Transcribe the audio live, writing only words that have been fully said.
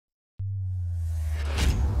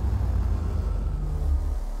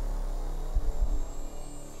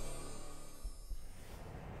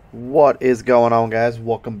What is going on, guys?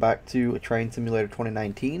 Welcome back to Train Simulator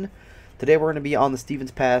 2019. Today we're going to be on the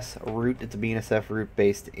Stevens Pass route. It's a BNSF route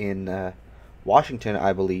based in Washington,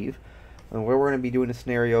 I believe. And where we're going to be doing a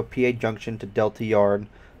scenario, PA Junction to Delta Yard,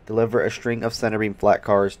 deliver a string of Centerbeam flat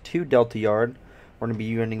cars to Delta Yard. We're going to be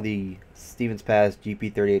using the Stevens Pass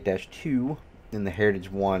GP38-2 in the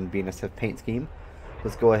Heritage 1 BNSF paint scheme.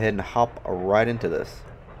 Let's go ahead and hop right into this.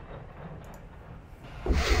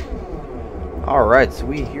 Alright, so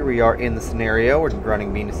here we are in the scenario. We're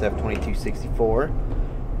running BNSF 2264.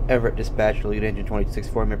 Everett dispatch lead engine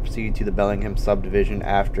 2264 may proceed to the Bellingham subdivision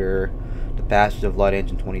after the passage of light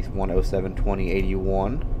engine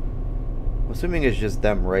 2107-2081. I'm assuming it's just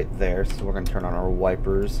them right there, so we're going to turn on our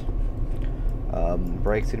wipers.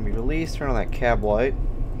 Brakes going to be released, turn on that cab light.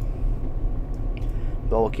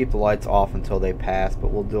 But we'll keep the lights off until they pass,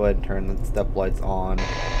 but we'll go ahead and turn the step lights on.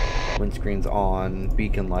 Windscreen's on,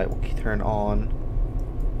 beacon light will turn on.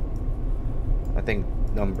 I think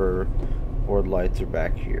number board lights are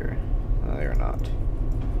back here. No, they are not.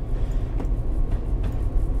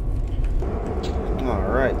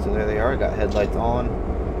 Alright, so there they are. Got headlights on.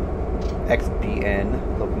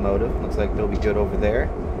 XBN locomotive. Looks like they'll be good over there.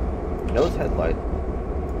 Nose headlight.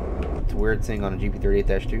 It's weird seeing on a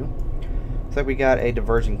GP38-2. Looks like we got a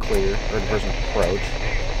diversion clear, or diversion approach.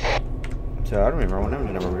 So I don't remember what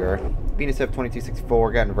number we are. BNSF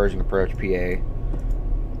 2264, got an diversion approach, PA.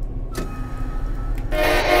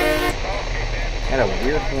 Had a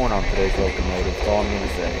weird horn on today's locomotive, that's all I'm going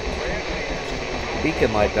to say.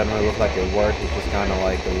 Beacon light doesn't really look like it works, it's just kind of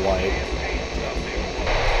like the light.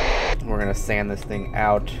 We're going to sand this thing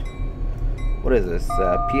out. What is this?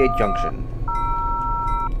 PA Junction.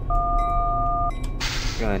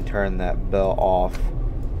 Going to turn that bell off.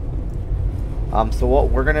 So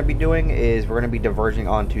what we're going to be doing is we're going to be diverging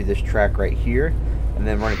onto this track right here, and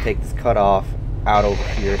then we're going to take this cutoff out over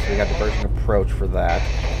here, so we got diversion approach for that.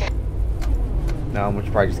 We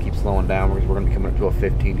should probably just keep slowing down because we're going to be coming up to a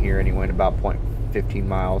 15 here anyway in about 0.15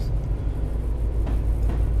 miles.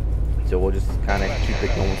 So we'll just kind of keep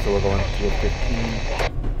it going so we're going to a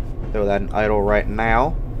 15. Throw that in idle right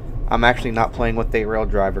now. I'm actually not playing with a rail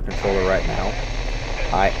driver controller right now.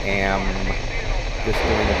 I am just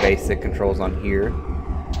doing the basic controls on here.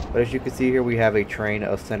 But as you can see here, we have a train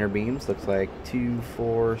of center beams. Looks like 2,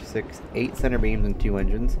 4, 6, 8 center beams and 2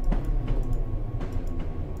 engines.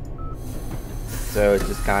 So it's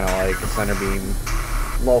just kind of like a center beam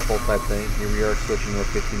local type thing. Here we are switching to a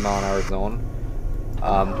 15-mile-an-hour zone.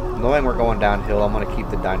 Knowing we're going downhill, I'm going to keep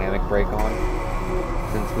the dynamic brake on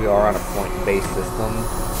since we are on a point-based system.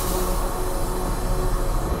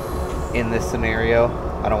 In this scenario,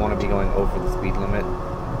 I don't want to be going over the speed limit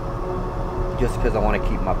just because I want to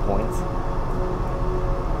keep my points.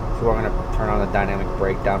 So we're going to turn on the dynamic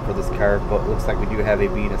brake down for this car, but it looks like we do have a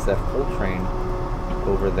BNSF full train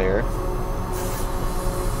over there.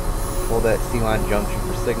 Hold that C-line junction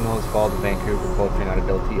for signals, follow the Vancouver full train out of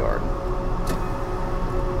Delta Yard.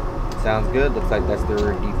 Sounds good, looks like that's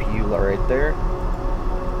their DPU right there.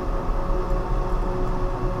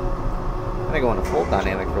 I'm going to go into full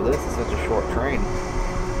dynamic for this. It's such a short train.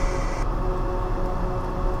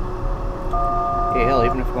 Yeah, hell,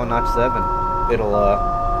 even if we go notch 7, it'll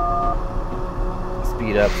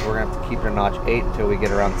speed up. So we're gonna have to keep it a notch 8 until we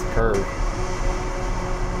get around this curve.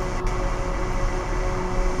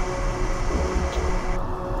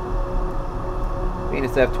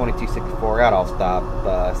 BNSF 2264 out. I'll stop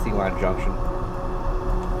C-line junction.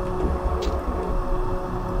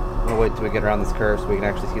 We'll wait till we get around this curve so we can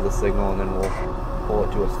actually see the signal, and then we'll pull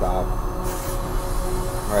it to a stop.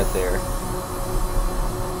 Right there.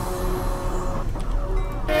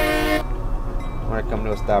 I'm going to come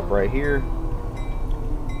to a stop right here.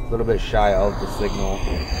 A little bit shy of the signal.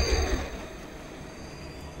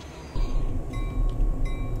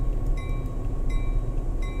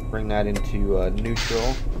 Bring that into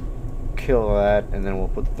neutral. Kill that, and then we'll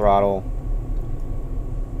put the throttle,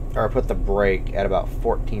 or put the brake at about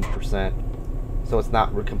 14%. So it's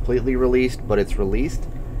not completely released, but it's released.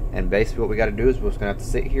 And basically what we got to do is we're just going to have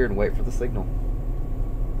to sit here and wait for the signal.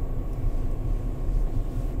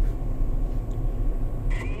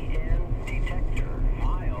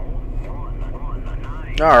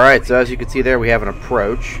 Alright, so as you can see there, we have an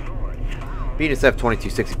approach. BNSF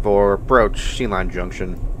 2264 approach, C-line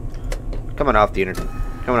junction. Coming off the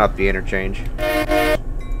interchange.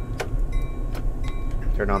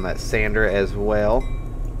 Turn on that sander as well,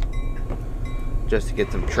 just to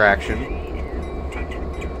get some traction.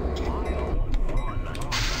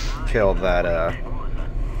 Kill that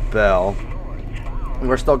bell.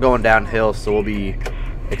 We're still going downhill, so we'll be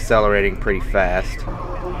accelerating pretty fast.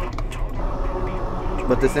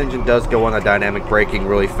 But this engine does go on the dynamic braking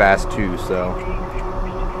really fast too, so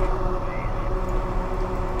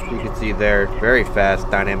you can see there, very fast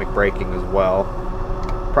dynamic braking as well.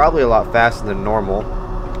 Probably a lot faster than normal.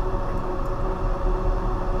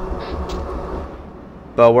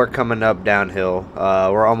 But we're coming up downhill.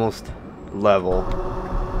 We're almost level.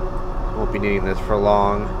 Won't be needing this for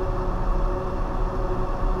long.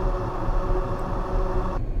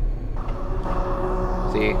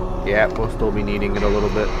 See? Yeah, we'll still be needing it a little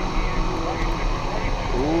bit.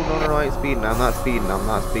 Ooh, no, I ain't speeding. I'm not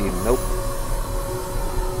speeding. Nope.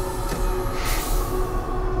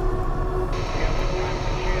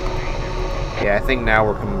 Yeah, I think now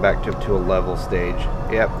we're coming back to a level stage.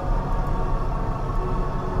 Yep.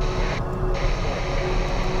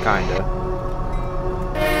 Kinda.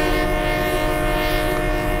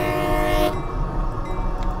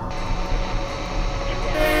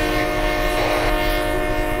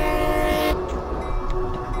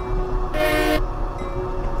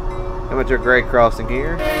 Coming to a grade crossing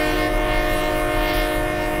here.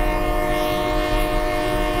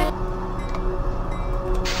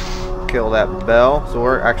 Kill that bell. So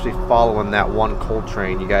we're actually following that one coal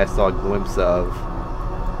train you guys saw a glimpse of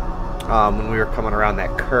when we were coming around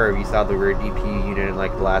that curve. You saw the rear DP unit in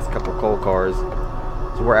like the last couple coal cars.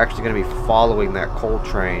 So we're actually going to be following that coal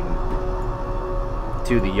train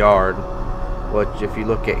to the yard, which if you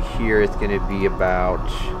look at here, it's going to be about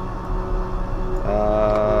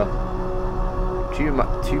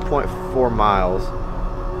 2.4 miles,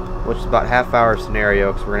 which is about half-hour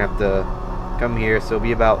scenario, because we're going to have to come here. So it'll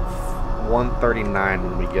be about 1:39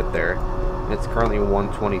 when we get there. And it's currently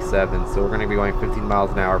 1:27, so we're going to be going 15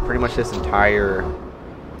 miles an hour pretty much this entire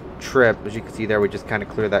trip. As you can see there, we just kind of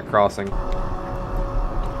cleared that crossing. So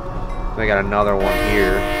we got another one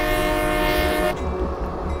here.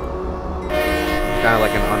 It's kind of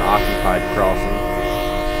like an unoccupied crossing.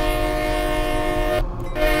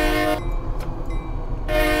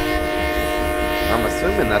 I'm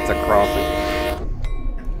assuming that's a crossing.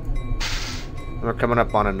 And we're coming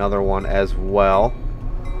up on another one as well.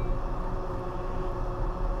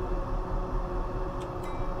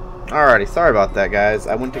 Alrighty, sorry about that, guys.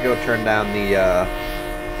 I went to go turn down the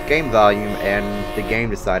game volume and the game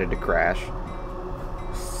decided to crash.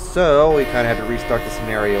 So we kind of had to restart the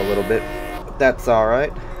scenario a little bit. But that's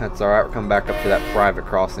alright. That's alright. We're coming back up to that private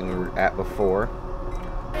crossing we were at before.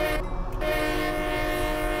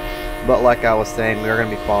 But like I was saying, we are going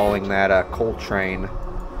to be following that coal train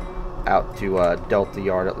out to Delta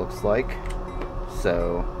Yard, it looks like.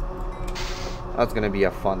 So that's going to be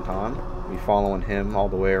a fun time. Be following him all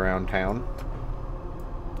the way around town.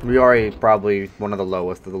 We are probably one of the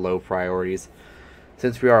lowest of the low priorities,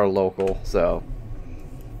 since we are local, so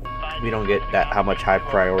we don't get that how much high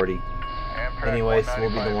priority. Anyways, we'll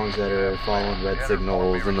be the ones that are following red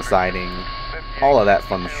signals and the siding, all of that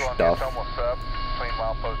fun stuff.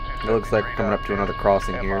 It looks like we're coming up to another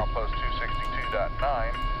crossing here.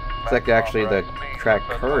 Looks like actually the track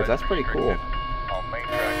curves. That's pretty cool.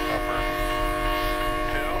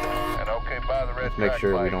 Let's make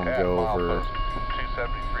sure we don't go over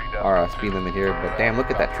our speed limit here. But damn, look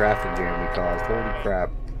at that traffic jam we caused. Holy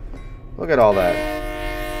crap. Look at all that.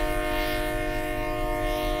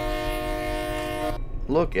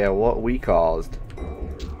 Look at what we caused.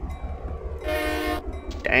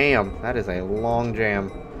 Damn, that is a long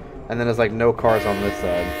jam. And then there's like no cars on this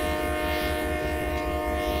side,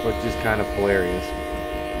 which is kind of hilarious.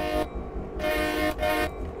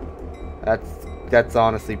 That's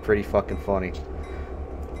honestly pretty fucking funny.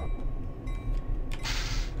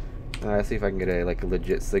 Alright, let's see if I can get a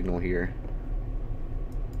legit signal here.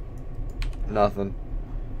 Nothing.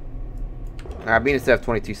 Alright, being a SF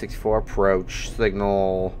 2264 approach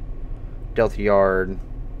signal Delta Yard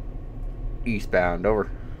eastbound. Over.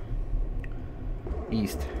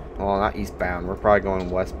 East. Well, not eastbound. We're probably going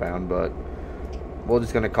westbound, but we're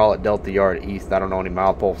just going to call it Delta Yard East. I don't know any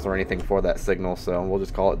mileposts or anything for that signal, so we'll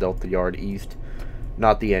just call it Delta Yard East,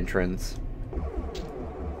 not the entrance.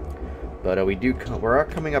 But we're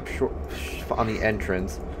coming up short on the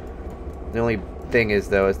entrance. The only thing is,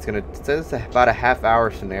 though, it says it's about a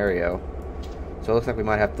half-hour scenario, so it looks like we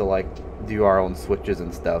might have to do our own switches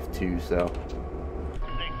and stuff too. So,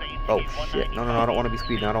 oh shit! No, I don't want to be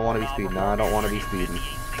speeding. I don't want to be speeding. No, I don't want to be speeding.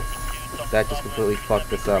 That just completely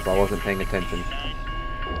fucked us up. I wasn't paying attention.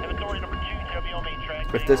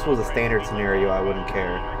 If this was a standard scenario, I wouldn't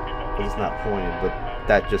care, because it's not pointed, but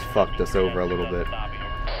that just fucked us over a little bit.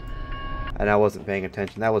 And I wasn't paying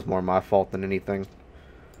attention. That was more my fault than anything.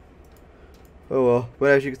 Oh well.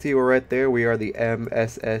 But as you can see, we're right there. We are the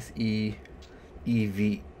MSSE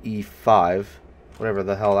EVE5. Whatever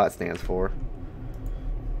the hell that stands for.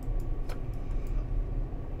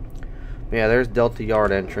 Yeah, there's Delta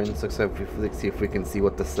Yard entrance. Let's see if we can see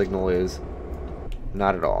what the signal is.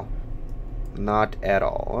 Not at all. Not at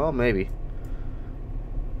all. Well, maybe.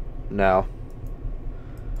 No.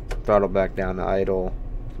 Throttle back down to idle.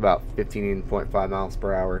 It's about 15.5 miles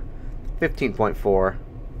per hour. 15.4.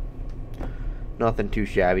 Nothing too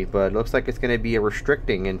shabby, but it looks like it's going to be a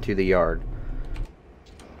restricting into the yard.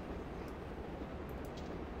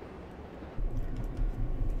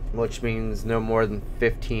 Which means no more than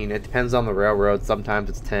 15. It depends on the railroad. Sometimes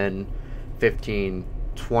it's 10, 15,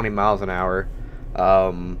 20 miles an hour.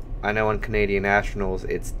 I know on Canadian Nationals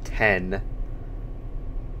it's 10.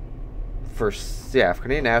 For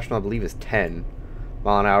Canadian National, I believe is 10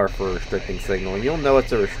 mile an hour for a restricting signal. And you'll know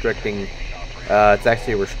it's a restricting. It's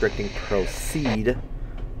actually a restricting proceed.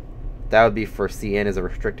 That would be for CN as a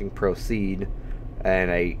restricting proceed,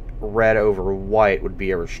 and a red over white would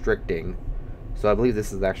be a restricting. So I believe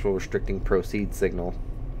this is the actual restricting proceed signal.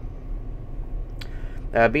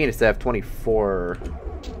 BNSF 24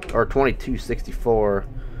 or 2264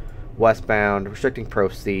 westbound, restricting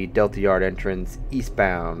proceed, Delta Yard entrance,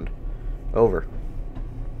 eastbound, over.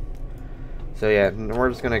 So yeah, we're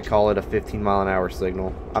just gonna call it a 15 mile an hour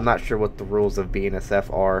signal. I'm not sure what the rules of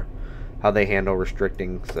BNSF are, how they handle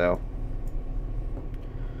restricting, so.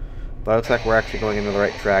 But it looks like we're actually going into the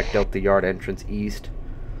right track, Delta Yard entrance east.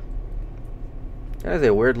 That is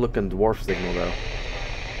a weird looking dwarf signal though.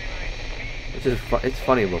 It's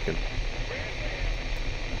funny looking.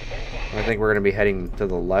 I think we're going to be heading to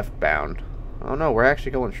the left bound. Oh no, we're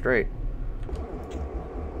actually going straight.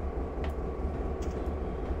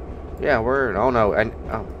 Yeah,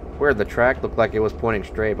 where the track looked like it was pointing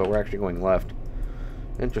straight, but we're actually going left.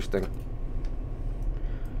 Interesting.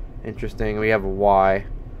 Interesting. We have a Y.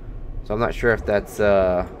 So I'm not sure if that's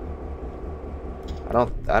I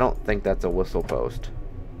don't think that's a whistle post.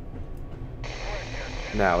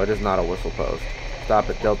 No, it is not a whistle post. Stop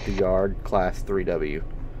at Delta Yard, Class 3W.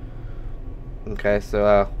 Okay,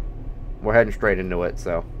 so we're heading straight into it,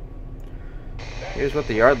 so. Here's what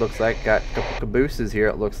the yard looks like. Got a couple cabooses here,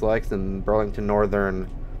 it looks like. Some Burlington Northern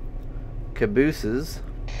cabooses,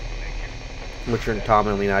 which are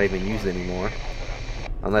commonly not even used anymore.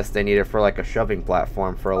 Unless they need it for like a shoving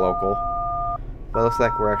platform for a local. But it looks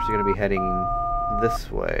like we're actually going to be heading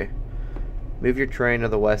this way. Move your train to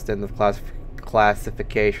the west end of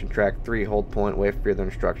classification track 3. Hold point. Wait for your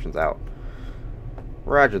instructions out.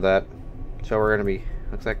 Roger that. So we're going to be.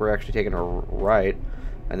 Looks like we're actually taking a right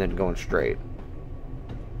and then going straight.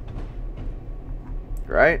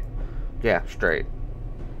 Right? Yeah, straight.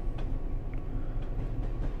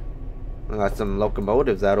 We got some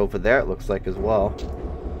locomotives out over there, it looks like, as well.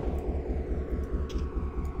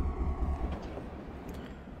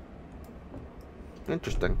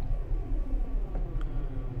 Interesting.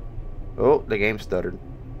 Oh, the game stuttered.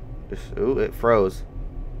 Ooh, it froze.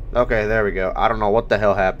 Okay, there we go. I don't know what the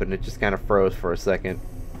hell happened. It just kind of froze for a second.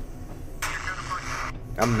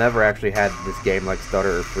 I've never actually had this game like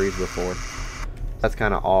stutter or freeze before. That's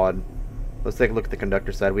kind of odd. Let's take a look at the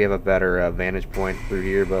conductor side. We have a better vantage point through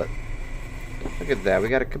here, but look at that. We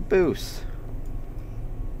got a caboose.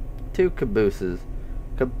 2 cabooses.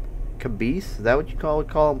 Caboose? Is that what you call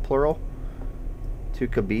them plural? 2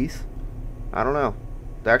 caboose? I don't know.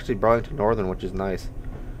 They're actually Burlington Northern, which is nice.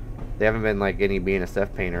 They haven't been like any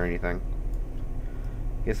BNSF paint or anything.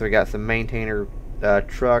 Okay, so we got some maintainer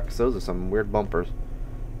trucks. Those are some weird bumpers.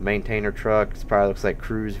 Maintainer trucks. Probably looks like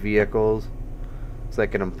cruise vehicles. Looks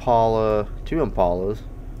like an Impala. 2 Impalas.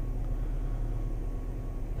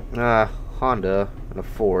 Honda and a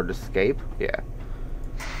Ford Escape. Yeah.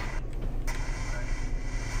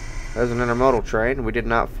 There's an intermodal train. We did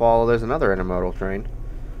not follow. There's another intermodal train.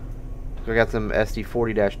 So we got some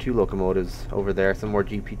SD40-2 locomotives over there. Some more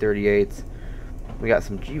GP38s. We got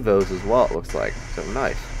some GVOs as well, it looks like. So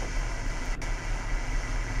nice.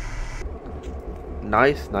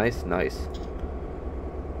 Nice, nice, nice.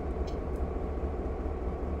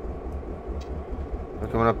 We're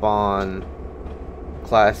coming up on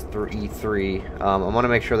Class 3E3. I want to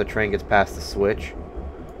make sure the train gets past the switch.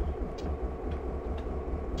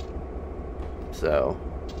 So.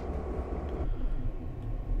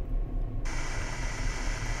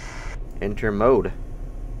 Enter mode.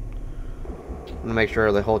 I'm gonna make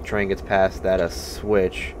sure the whole train gets past that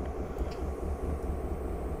switch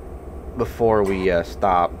before we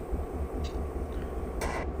stop.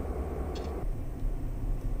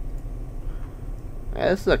 Yeah,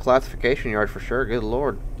 this is a classification yard for sure. Good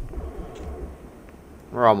lord.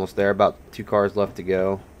 We're almost there. About 2 cars left to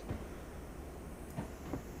go.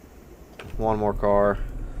 1 more car,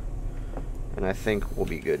 and I think we'll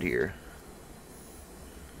be good here.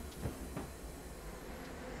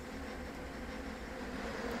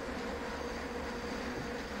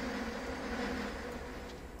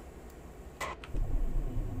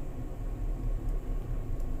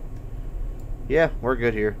 Yeah, we're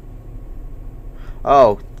good here.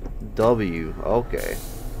 Oh, W. Okay.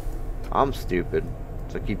 I'm stupid.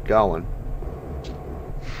 So keep going.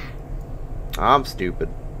 I'm stupid.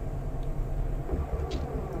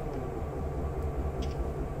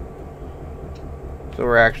 So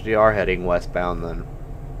we actually are heading westbound then.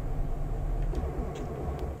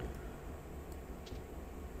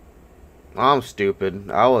 I'm stupid.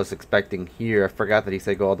 I was expecting here. I forgot that he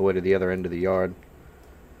said go all the way to the other end of the yard.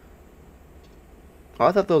 Oh,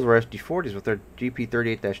 I thought those were SD40s with their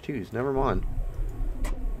GP38-2s. Never mind.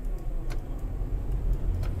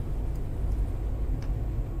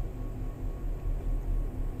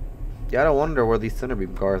 Yeah, I don't wonder where these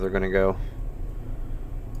Centerbeam cars are going to go.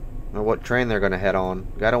 Or what train they're going to head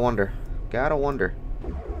on. Gotta wonder. Gotta wonder.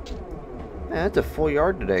 Man, it's a full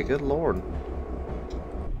yard today. Good lord.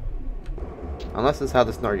 Unless this is how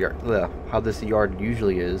this yard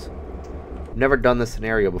usually is. I've never done this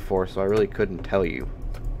scenario before, so I really couldn't tell you.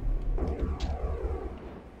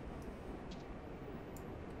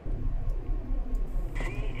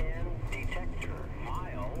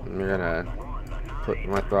 I'm gonna put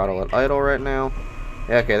my throttle at idle right now.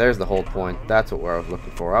 Yeah, okay, there's the hold point. That's what I was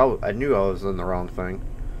looking for. I knew I was in the wrong thing.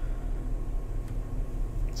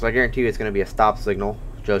 So I guarantee you it's going to be a stop signal,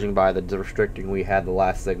 judging by the restricting we had the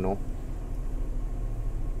last signal.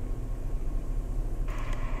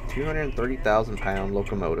 230,000 pound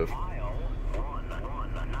locomotive.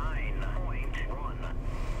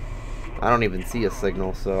 I don't even see a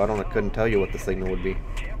signal, so I couldn't tell you what the signal would be.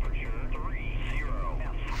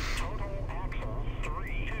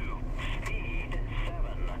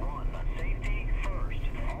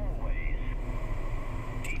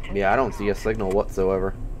 Yeah, I don't see a signal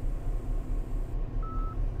whatsoever.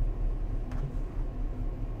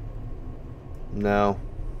 No.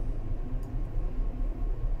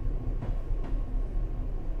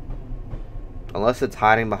 Unless it's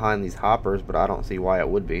hiding behind these hoppers, but I don't see why it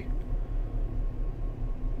would be.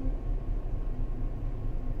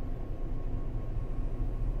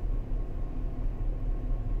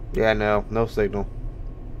 Yeah, no signal.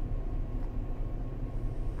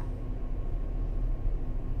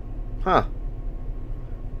 Huh.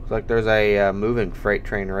 Looks like there's a moving freight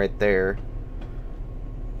train right there.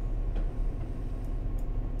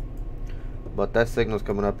 But that signal's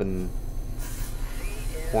coming up in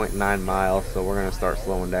 0.9 miles, so we're going to start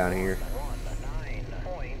slowing down here.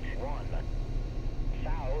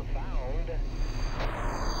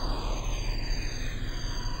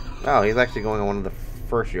 Oh, he's actually going on one of the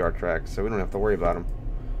first yard tracks, so we don't have to worry about him.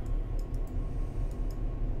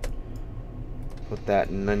 Put that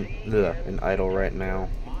in idle right now.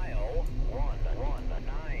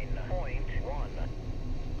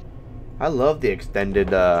 I love the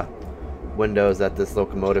extended windows that this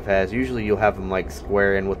locomotive has. Usually you'll have them like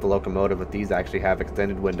square in with the locomotive, but these actually have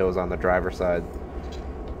extended windows on the driver's side.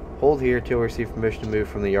 Hold here till we receive permission to move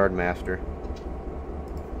from the yard master.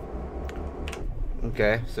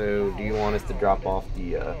 Okay, so do you want us to drop off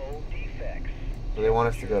the so they want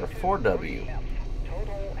us to go to 4W.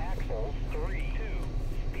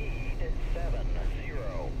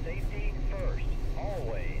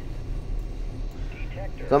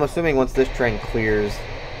 So I'm assuming once this train clears,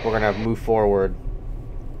 we're going to move forward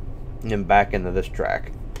and back into this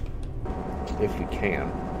track, if we can.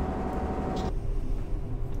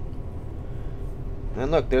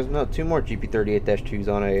 And look, there's two more GP38-2s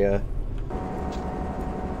on a,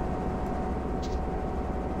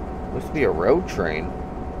 looks to be a road train.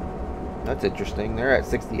 That's interesting. They're at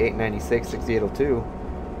 6896, 6802.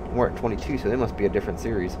 We're at 22, so they must be a different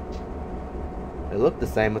series. They look the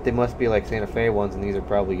same, but they must be like Santa Fe ones, and these are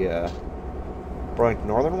probably Burlington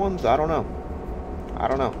Northern ones? I don't know. I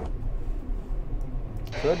don't know.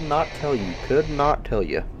 Could not tell you. Could not tell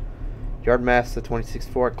you. Yardmaster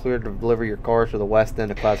 26-4, clear to deliver your cars to the west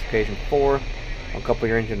end of classification 4. I'll couple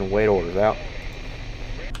your engine and weight orders out.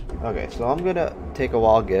 Okay, so I'm going to take a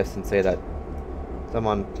wild guess and say that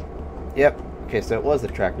someone... Yep. Okay, so it was the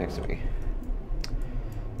track next to me.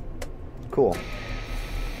 Cool.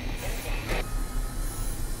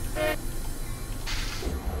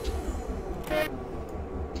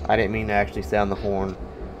 I didn't mean to actually sound the horn,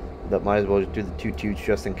 but might as well just do the two toots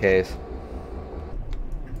just in case.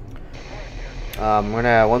 We're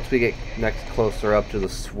gonna, once we get next closer up to the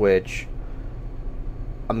switch,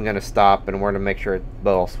 I'm gonna stop and we're gonna make sure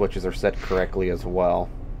all switches are set correctly as well.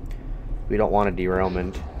 We don't want a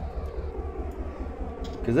derailment,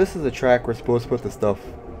 because this is the track we're supposed to put the stuff.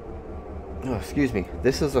 Oh, excuse me.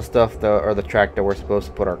 This is the stuff that, or the track that we're supposed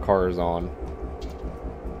to put our cars on.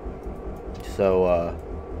 So,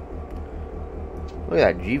 look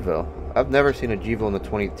at that Gevo. I've never seen a Gevo in the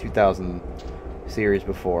 2000 series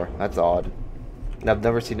before. That's odd. And I've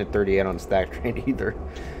never seen a 38 on a stack train either.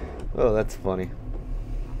 Oh, that's funny.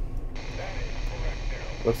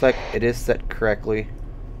 Looks like it is set correctly.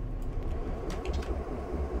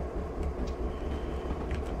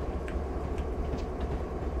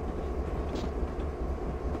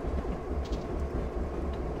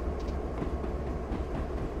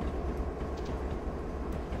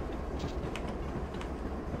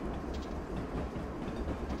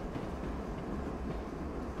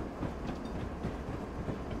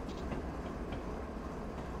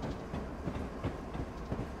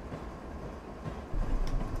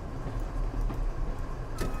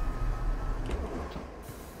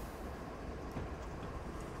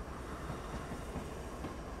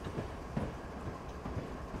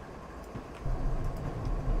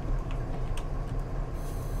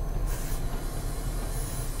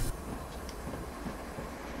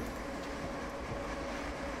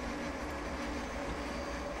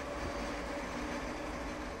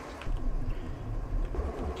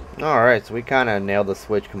 Alright, so we kind of nailed the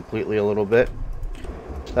switch completely a little bit.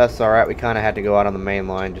 That's alright, we kind of had to go out on the main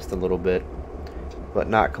line just a little bit, but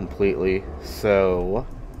not completely. So,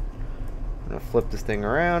 I'm going to flip this thing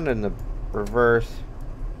around in the reverse.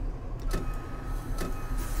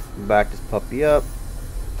 Back this puppy up.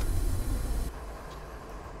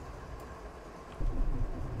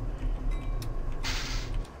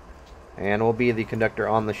 And we'll be the conductor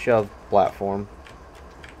on the shove platform.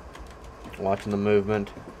 Watching the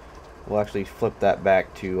movement. We'll actually flip that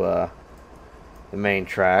back to the main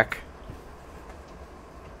track.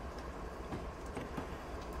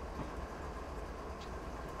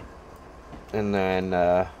 And then,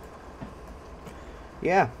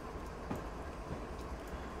 yeah.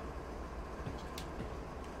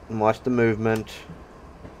 And watch the movement.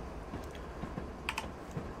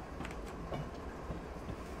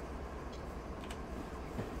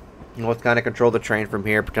 And let's kind of control the train from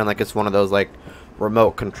here. Pretend like it's one of those like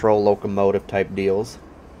remote control locomotive type deals.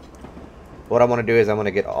 What I want to do is I want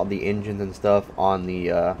to get all the engines and stuff on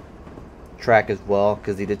the track as well,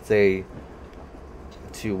 because he did say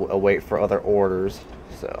to wait for other orders.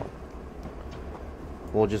 So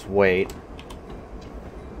we'll just wait.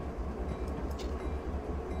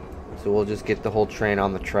 So we'll just get the whole train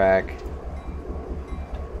on the track,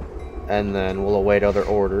 and then we'll await other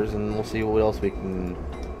orders, and we'll see what else we can,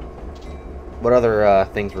 what other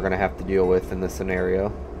things we're gonna have to deal with in this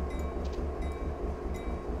scenario.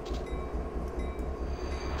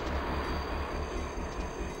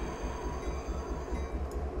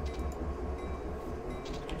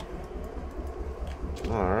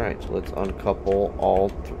 Alright, so let's uncouple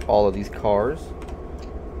all of these cars.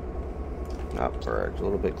 Alright, a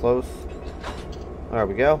little bit close. There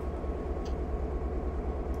we go.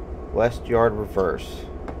 West yard reverse.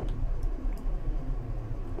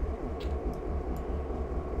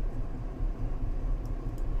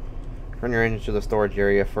 Turn your engine to the storage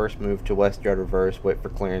area. First move to west yard reverse. Wait for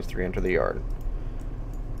clearance to re-enter the yard.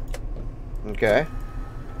 Okay.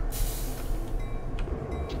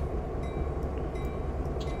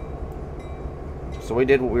 So we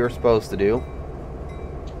did what we were supposed to do.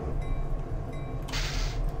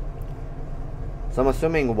 So I'm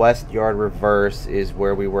assuming west yard reverse is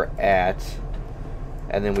where we were at,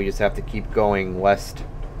 and then we just have to keep going west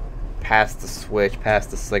past the switch,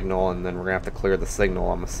 past the signal, and then we're gonna have to clear the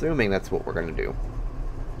signal. I'm assuming that's what we're gonna do.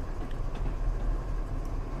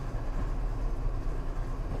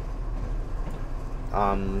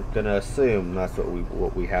 I'm gonna assume that's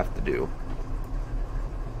what we have to do.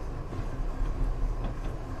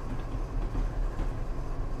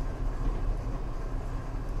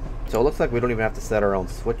 So it looks like we don't even have to set our own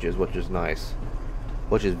switches, which is nice.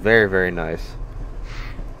 Which is very, very nice.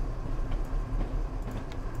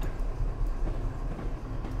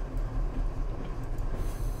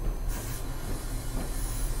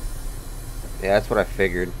 Yeah, that's what I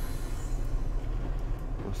figured.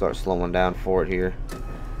 I'll start slowing down for it here.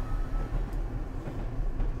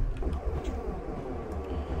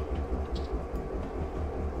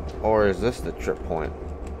 Or is this the trip point?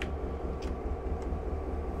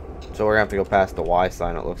 So we're gonna have to go past the Y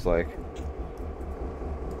sign, it looks like.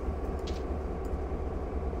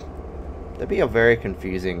 That'd be a very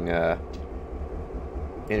confusing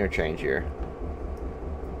interchange here.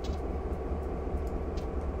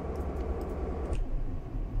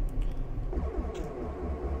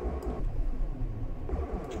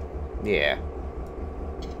 Yeah.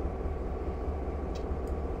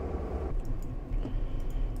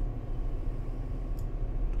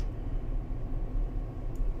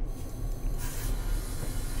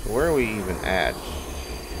 Where are we even at?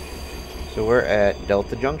 So we're at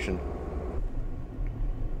Delta Junction.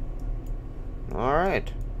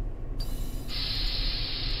 Alright.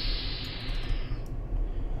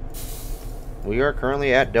 We are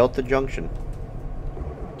currently at Delta Junction.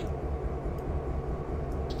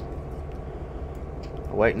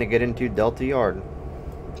 Waiting to get into Delta Yard.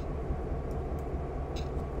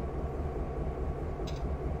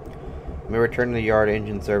 We return to the yard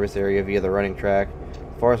engine service area via the running track.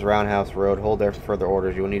 As far as Roundhouse Road, hold there for further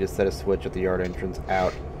orders. You will need to set a switch at the yard entrance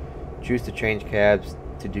out. Choose to change cabs.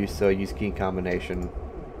 To do so, use key combination.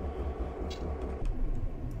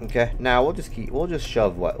 Okay, now we'll just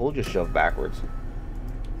shove backwards.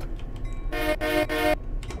 And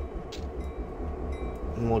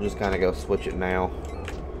we'll just kind of go switch it now.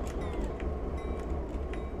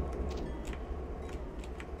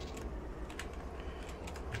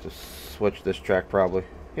 Just switch this track probably.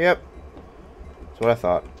 Yep. That's what I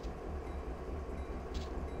thought.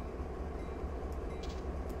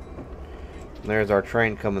 And there's our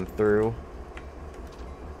train coming through.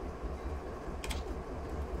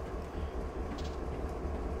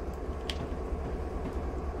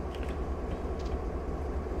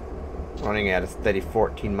 Running at a steady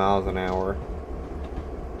 14 miles an hour.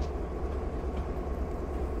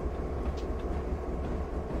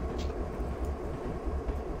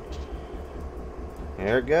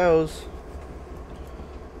 There it goes.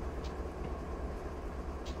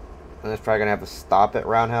 And it's probably gonna have to stop at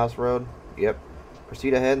Roundhouse Road. Yep.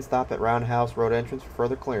 Proceed ahead and stop at Roundhouse Road entrance for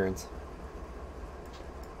further clearance.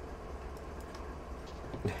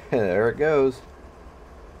 There it goes.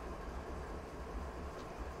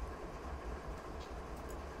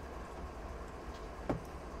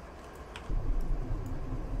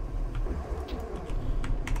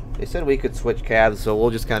 They said we could switch cabs, so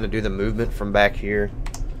we'll just kind of do the movement from back here.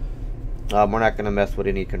 We're not going to mess with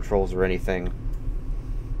any controls or anything.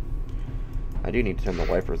 I do need to turn the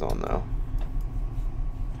wipers on, though.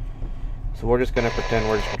 So we're just going to pretend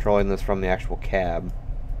we're just controlling this from the actual cab.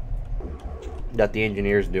 That the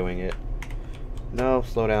engineer's doing it. No,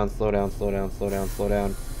 slow down, slow down, slow down, slow down, slow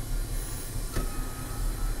down.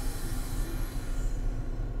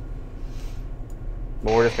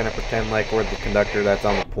 But we're just going to pretend like we're the conductor that's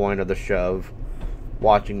on the point of the shove.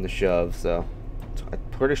 Watching the shove, so. I'm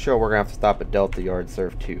pretty sure we're going to have to stop at Delta Yard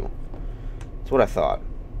Serve 2. That's what I thought.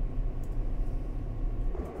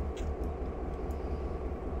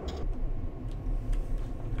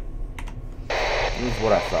 This is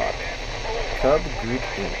what I thought. Cub Group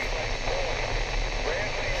Inc.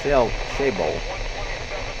 Shable.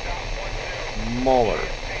 Muller.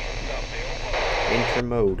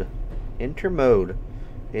 Intermode.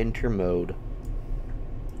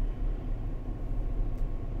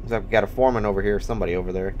 Looks like we got a foreman over here, somebody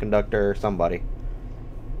over there, conductor, somebody.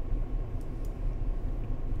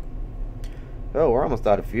 Oh, we're almost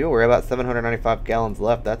out of fuel. We're about 795 gallons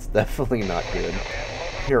left. That's definitely not good.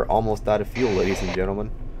 We're almost out of fuel, ladies and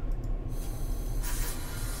gentlemen.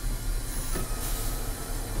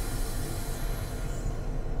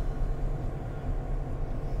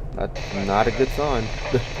 That's not a good sign.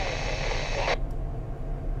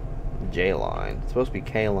 J-line. It's supposed to be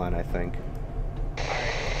K-line, I think.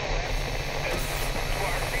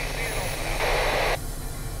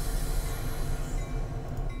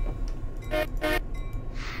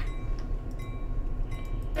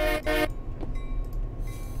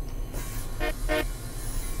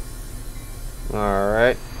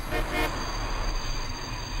 Alright.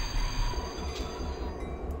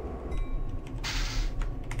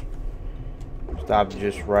 Stop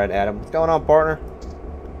just right at him. What's going on, partner?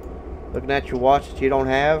 Looking at your watch that you don't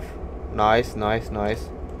have? Nice, nice, nice.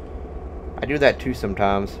 I do that too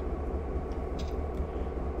sometimes.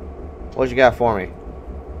 What you got for me?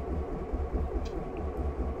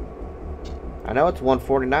 I know it's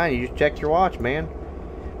 1:49. You just checked your watch, man.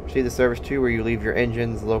 Proceed to service 2 where you leave your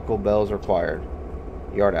engines. Local bells required.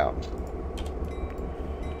 Yard out.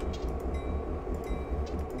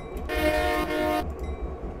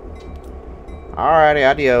 Alrighty,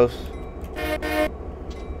 adios.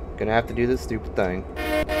 Gonna have to do this stupid thing.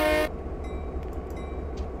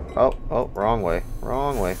 Oh, wrong way.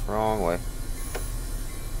 Wrong way, wrong way.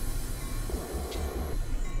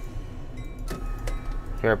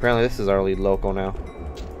 Here, apparently this is our lead local now.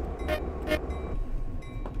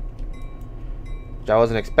 Which I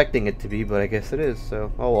wasn't expecting it to be, but I guess it is,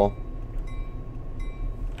 so, oh well.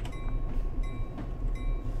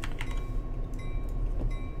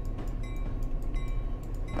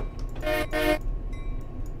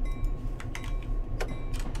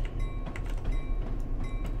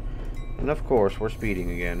 And of course, we're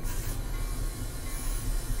speeding again.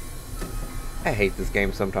 I hate this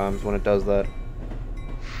game sometimes when it does that.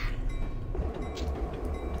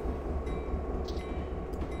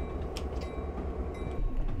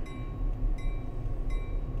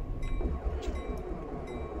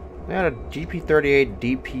 They had a GP38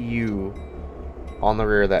 DPU on the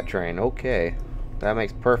rear of that train. Okay. That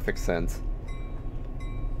makes perfect sense.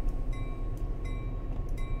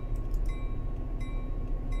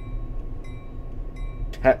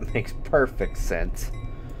 That makes perfect sense.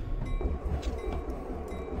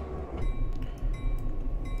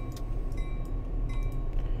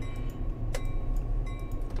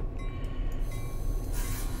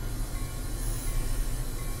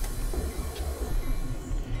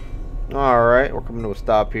 Alright, we're coming to a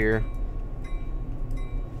stop here.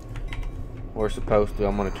 We're supposed to.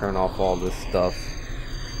 I'm going to turn off all this stuff.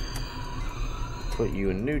 Put you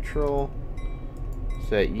in neutral.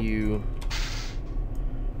 Set you.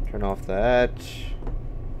 Turn off that.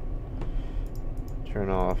 Turn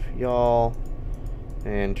off y'all.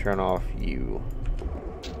 And turn off you.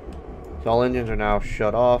 So all engines are now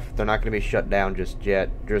shut off. They're not going to be shut down just yet.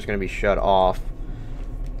 They're just going to be shut off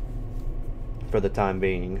for the time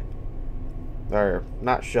being. Or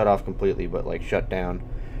not shut off completely, but like shut down.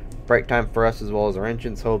 Break time for us as well as our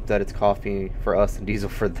engines. Hope that it's coffee for us and diesel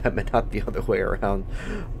for them and not the other way around.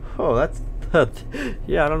 Oh, that's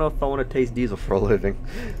yeah, I don't know if I want to taste diesel for a living.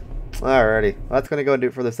 Alrighty, well, that's going to go and do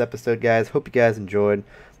it for this episode, guys. Hope you guys enjoyed.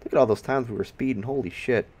 Look at all those times we were speeding. Holy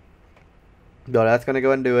shit. No, that's going to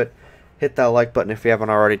go and do it. Hit that like button if you haven't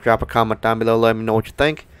already. Drop a comment down below. Let me know what you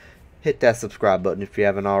think. Hit that subscribe button if you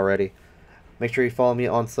haven't already. Make sure you follow me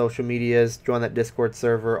on social medias. Join that Discord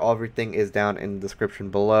server. Everything is down in the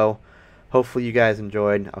description below. Hopefully you guys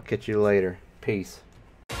enjoyed. I'll catch you later. Peace.